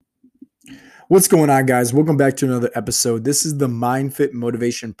What's going on, guys? Welcome back to another episode. This is the Mind Fit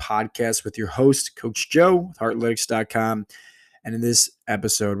Motivation Podcast with your host, Coach Joe with Heartlytics.com. And in this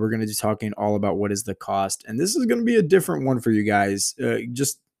episode, we're going to be talking all about what is the cost. And this is going to be a different one for you guys.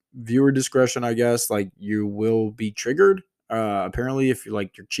 Just viewer discretion, I guess. Like, you will be triggered. Apparently, if you're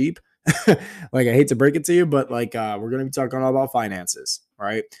cheap. Like, I hate to break it to you, but we're going to be talking all about finances. All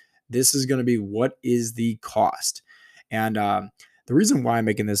right. This is going to be what is the cost. And the reason why I'm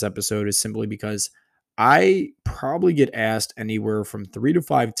making this episode is simply because I probably get asked anywhere from 3 to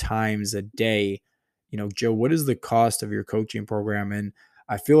 5 times a day, Joe, what is the cost of your coaching program? And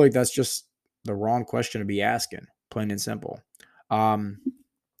I feel like that's just the wrong question to be asking, plain and simple. I'll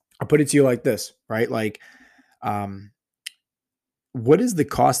put it to you like this, right? What is the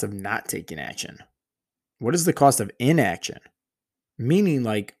cost of not taking action? What is the cost of inaction? Meaning,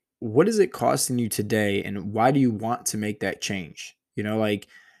 what is it costing you today, and why do you want to make that change?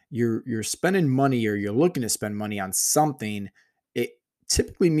 You're spending money, or you're looking to spend money on something. It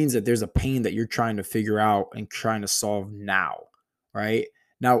typically means that there's a pain that you're trying to figure out and trying to solve now, right?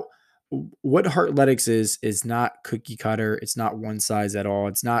 Now, what Heartlytics is not cookie cutter. It's not one size at all.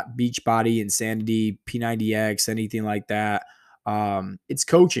 It's not Beachbody, Insanity, P90X, anything like that. It's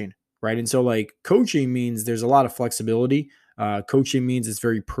coaching, right? And so coaching means there's a lot of flexibility. Coaching means it's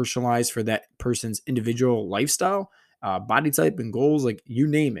very personalized for that person's individual lifestyle, body type, and goals, like you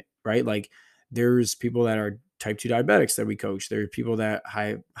name it, right? Like, there's people that are type 2 diabetics that we coach. There are people that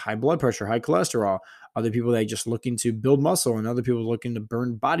high blood pressure, high cholesterol, other people that are just looking to build muscle, and other people looking to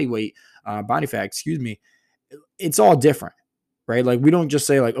burn body weight, body fat, excuse me. It's all different, right? Like, we don't just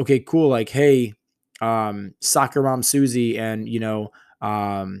say okay, cool. Like, hey, soccer mom Susie and,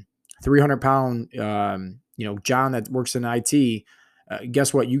 300-pound, John that works in IT,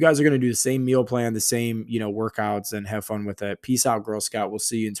 guess what? You guys are going to do the same meal plan, the same, workouts, and have fun with it. Peace out, Girl Scout. We'll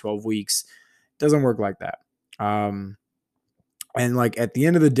see you in 12 weeks. Doesn't work like that. And at the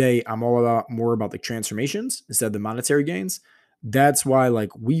end of the day, I'm all about more about the transformations instead of the monetary gains. That's why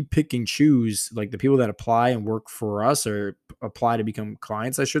we pick and choose the people that apply and work for us, or apply to become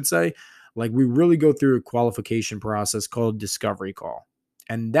clients, I should say. We really go through a qualification process called discovery call.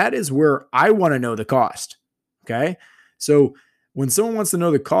 And that is where I want to know the cost. Okay. So when someone wants to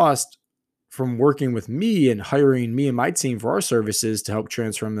know the cost from working with me and hiring me and my team for our services to help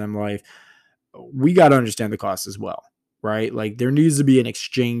transform them life, we got to understand the cost as well, right? There needs to be an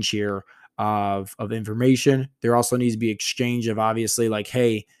exchange here of information. There also needs to be exchange of, obviously,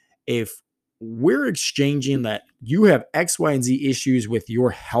 hey, if we're exchanging that you have X, Y, and Z issues with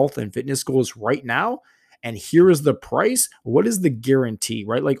your health and fitness goals right now, and here is the price, what is the guarantee,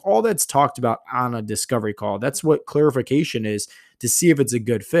 right? All that's talked about on a discovery call. That's what clarification is, to see if it's a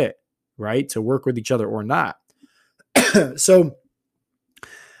good fit, right? To work with each other or not. So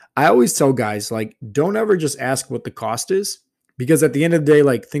I always tell guys, don't ever just ask what the cost is, because at the end of the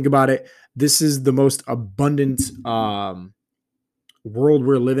day, think about it. This is the most abundant world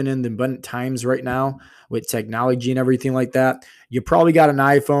we're living in, the abundant times right now with technology and everything like that. You probably got an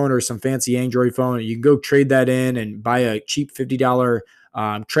iPhone or some fancy Android phone, and you can go trade that in and buy a cheap $50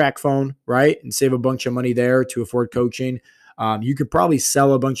 track phone, right? And save a bunch of money there to afford coaching. You could probably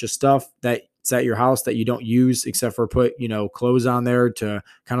sell a bunch of stuff that's at your house that you don't use, except for put, clothes on there to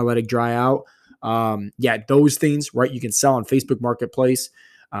kind of let it dry out. Those things, right? You can sell on Facebook Marketplace.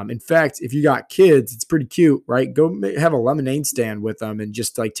 In fact, if you got kids, it's pretty cute, right? Go have a lemonade stand with them and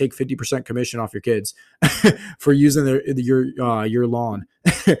just take 50% commission off your kids for using your lawn.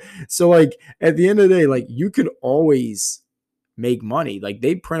 So at the end of the day, you could always make money.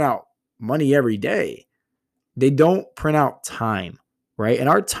 They print out money every day. They don't print out time, right? And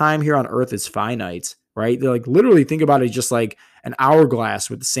our time here on earth is finite, right? They're literally think about it as just an hourglass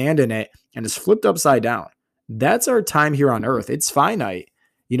with sand in it, and it's flipped upside down. That's our time here on earth. It's finite.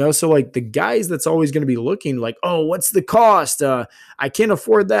 So the guys that's always going to be looking oh, what's the cost? I can't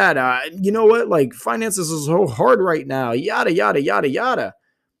afford that. You know what? Finances is so hard right now. Yada, yada, yada, yada.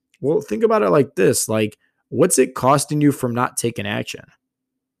 Well, think about it like this. What's it costing you from not taking action?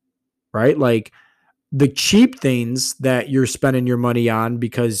 Right? The cheap things that you're spending your money on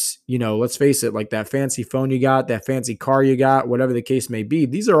because, let's face it, that fancy phone you got, that fancy car you got, whatever the case may be,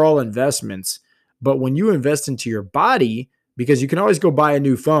 these are all investments. But when you invest into your body, because you can always go buy a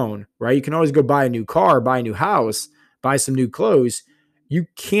new phone, right? You can always go buy a new car, buy a new house, buy some new clothes. You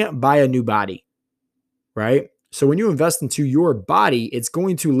can't buy a new body, right? So when you invest into your body, it's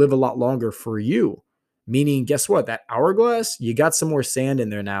going to live a lot longer for you. Meaning, guess what? That hourglass, you got some more sand in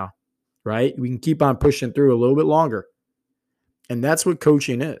there now, right? We can keep on pushing through a little bit longer. And that's what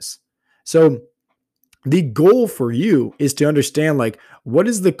coaching is. So The goal for you is to understand, like, what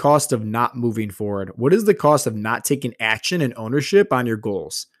is the cost of not moving forward? What is the cost of not taking action and ownership on your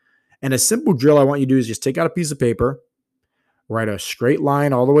goals? And a simple drill I want you to do is just take out a piece of paper, write a straight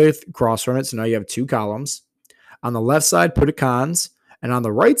line all the way across from it. So now you have two columns. On the left side, put a cons, and on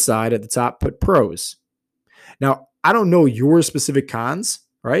the right side at the top, put pros. Now, I don't know your specific cons,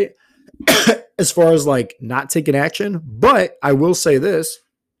 right? As far as like not taking action, but I will say this.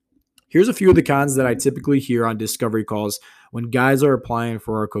 Here's a few of the cons that I typically hear on discovery calls when guys are applying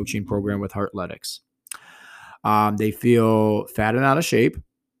for our coaching program with Heartletics. They feel fat and out of shape.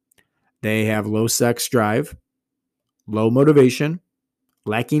 They have low sex drive, low motivation,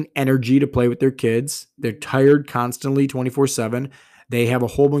 lacking energy to play with their kids. They're tired constantly 24/7. They have a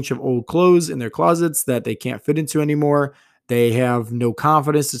whole bunch of old clothes in their closets that they can't fit into anymore. They have no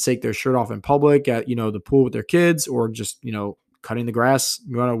confidence to take their shirt off in public at, the pool with their kids, or just, cutting the grass,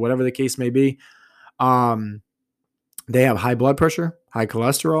 whatever the case may be. They have high blood pressure, high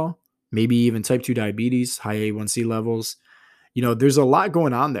cholesterol, maybe even type 2 diabetes, high A1C levels. There's a lot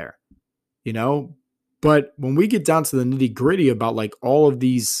going on there, you know, but when we get down to the nitty gritty about like all of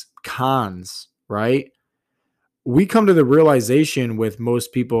these cons, right? We come to the realization with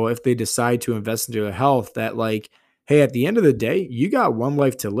most people, if they decide to invest into their health, that like, hey, at the end of the day, you got one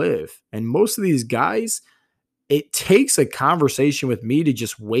life to live. And most of these guys, it takes a conversation with me to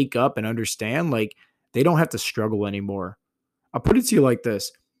just wake up and understand like they don't have to struggle anymore. I'll put it to you like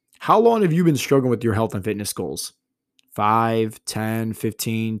this. How long have you been struggling with your health and fitness goals? 5, 10,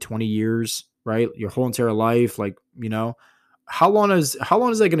 15, 20 years, right? Your whole entire life. Like, how long is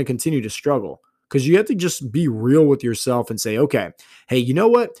that going to continue to struggle? Because you have to just be real with yourself and say, okay, hey, you know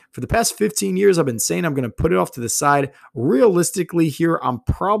what? For the past 15 years, I've been saying I'm going to put it off to the side. Realistically, here, I'm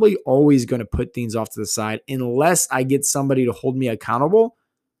probably always going to put things off to the side unless I get somebody to hold me accountable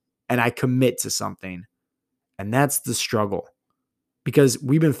and I commit to something. And that's the struggle. Because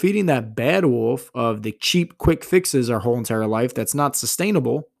we've been feeding that bad wolf of the cheap, quick fixes our whole entire life. That's not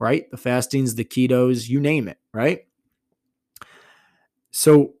sustainable, right? The fastings, the ketos, you name it, right?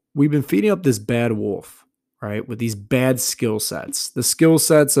 So we've been feeding up this bad wolf, right? With these bad skill sets, the skill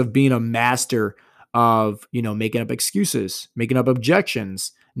sets of being a master of, making up excuses, making up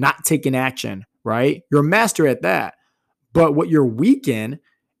objections, not taking action, right? You're a master at that. But what you're weak in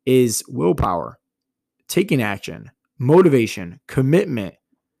is willpower, taking action, motivation, commitment.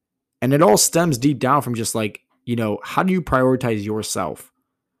 And it all stems deep down from just like, how do you prioritize yourself?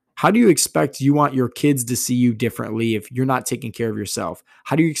 How do you expect you want your kids to see you differently if you're not taking care of yourself?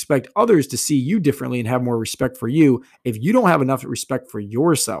 How do you expect others to see you differently and have more respect for you if you don't have enough respect for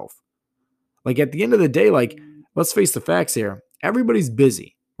yourself? Like at the end of the day, like, let's face the facts here. Everybody's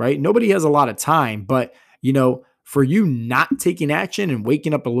busy, right? Nobody has a lot of time, but for you not taking action and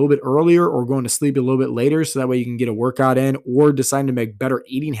waking up a little bit earlier or going to sleep a little bit later so that way you can get a workout in, or deciding to make better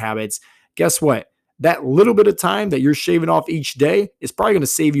eating habits, guess what? That little bit of time that you're shaving off each day is probably going to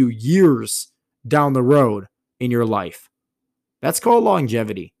save you years down the road in your life. That's called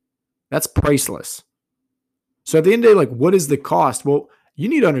longevity. That's priceless. So at the end of the day, like, what is the cost? Well, you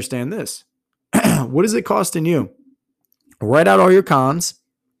need to understand this. What is it costing you? Write out all your cons.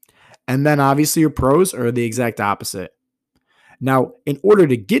 And then obviously your pros are the exact opposite. Now, in order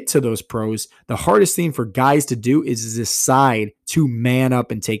to get to those pros, the hardest thing for guys to do is decide to man up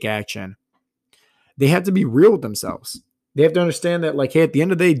and take action. They have to be real with themselves. They have to understand that, like, hey, at the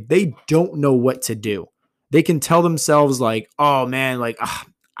end of the day, they don't know what to do. They can tell themselves like, oh man, like,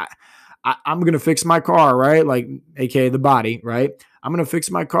 I'm going to fix my car, right? Like, AKA the body, right? I'm going to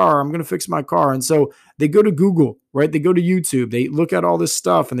fix my car. I'm going to fix my car. And so they go to Google, right? They go to YouTube. They look at all this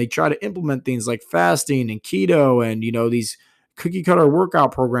stuff and they try to implement things like fasting and keto and, these cookie cutter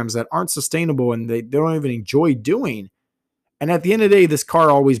workout programs that aren't sustainable and they don't even enjoy doing. And at the end of the day, this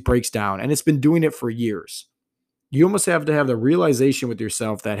car always breaks down, and it's been doing it for years. You almost have to have the realization with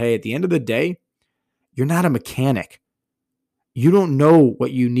yourself that, hey, at the end of the day, you're not a mechanic. You don't know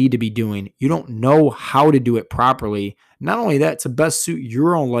what you need to be doing. You don't know how to do it properly. Not only that, to best suit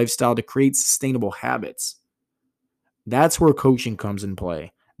your own lifestyle to create sustainable habits. That's where coaching comes in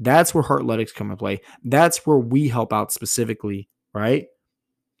play. That's where Heartletics come in play. That's where we help out specifically, right?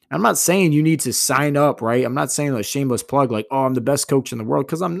 I'm not saying you need to sign up, right? I'm not saying a shameless plug like, oh, I'm the best coach in the world,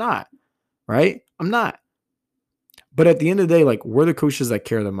 because I'm not, right? I'm not. But at the end of the day, like, we're the coaches that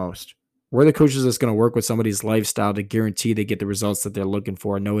care the most. We're the coaches that's going to work with somebody's lifestyle to guarantee they get the results that they're looking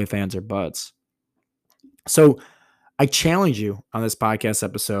for. No ifs, ands, or buts. So I challenge you on this podcast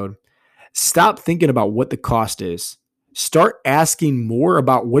episode, stop thinking about what the cost is. Start asking more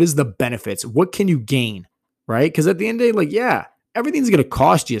about what is the benefits. What can you gain, right? Because at the end of the day, like, yeah, everything's going to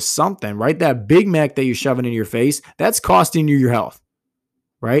cost you something, right? That Big Mac that you're shoving in your face, that's costing you your health,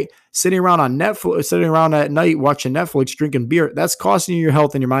 right? Sitting around on Netflix, sitting around at night watching Netflix, drinking beer, that's costing you your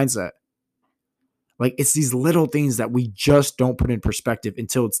health and your mindset. Like, it's these little things that we just don't put in perspective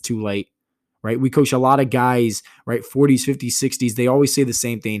until it's too late, right? We coach a lot of guys, right? 40s, 50s, 60s. They always say the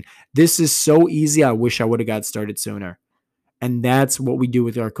same thing. This is so easy. I wish I would have got started sooner. And that's what we do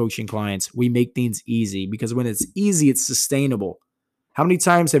with our coaching clients. We make things easy because when it's easy, it's sustainable. How many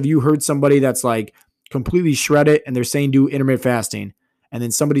times have you heard somebody that's like completely shredded and they're saying do intermittent fasting? And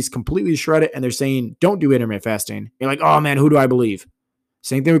then somebody's completely shredded and they're saying don't do intermittent fasting. You're like, oh man, who do I believe?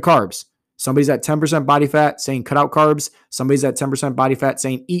 Same thing with carbs. Somebody's at 10% body fat saying cut out carbs. Somebody's at 10% body fat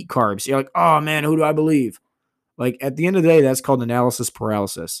saying eat carbs. You're like, oh man, who do I believe? Like at the end of the day, that's called analysis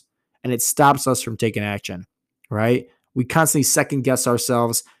paralysis. And it stops us from taking action, right? We constantly second guess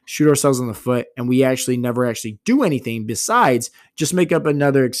ourselves, shoot ourselves in the foot, and we actually never actually do anything besides just make up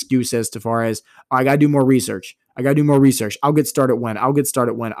another excuse as to far as, oh, I got to do more research. I got to do more research. I'll get started when. I'll get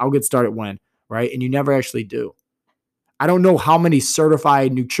started when. I'll get started when, right? And you never actually do. I don't know how many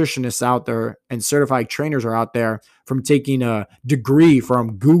certified nutritionists out there and certified trainers are out there from taking a degree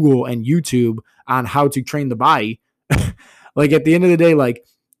from Google and YouTube on how to train the body. Like at the end of the day, like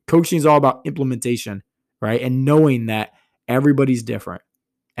coaching is all about implementation, right? And knowing that everybody's different.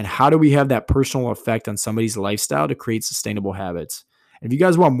 And how do we have that personal effect on somebody's lifestyle to create sustainable habits? And if you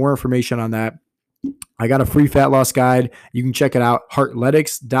guys want more information on that, I got a free fat loss guide. You can check it out,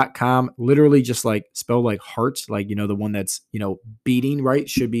 heartletics.com. Literally just like spell like heart, like, the one that's, beating, right?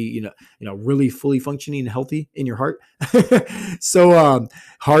 Should be, really fully functioning and healthy in your heart. So,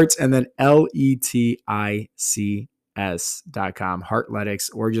 heart and then LETICS.com, Heartletics,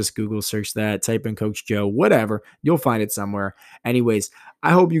 or just Google search that, type in Coach Joe, whatever. You'll find it somewhere. Anyways,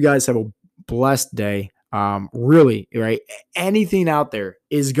 I hope you guys have a blessed day. Really, right? Anything out there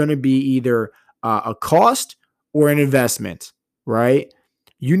is going to be either a cost or an investment, right?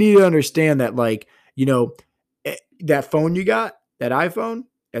 You need to understand that, like, that phone you got, that iPhone,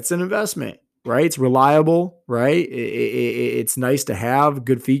 that's an investment, right? It's reliable, right? It's nice to have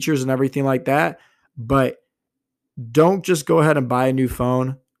good features and everything like that. But don't just go ahead and buy a new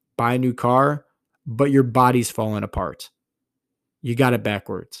phone, buy a new car, but your body's falling apart. You got it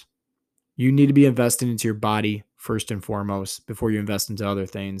backwards. You need to be investing into your body first and foremost before you invest into other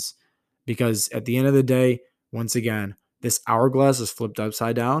things. Because at the end of the day, once again, this hourglass is flipped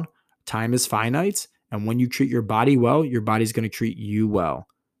upside down. Time is finite. And when you treat your body well, your body's going to treat you well.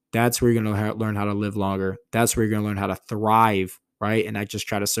 That's where you're going to learn how to live longer. That's where you're going to learn how to thrive, right? And not just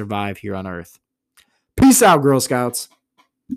try to survive here on earth. Peace out, Girl Scouts.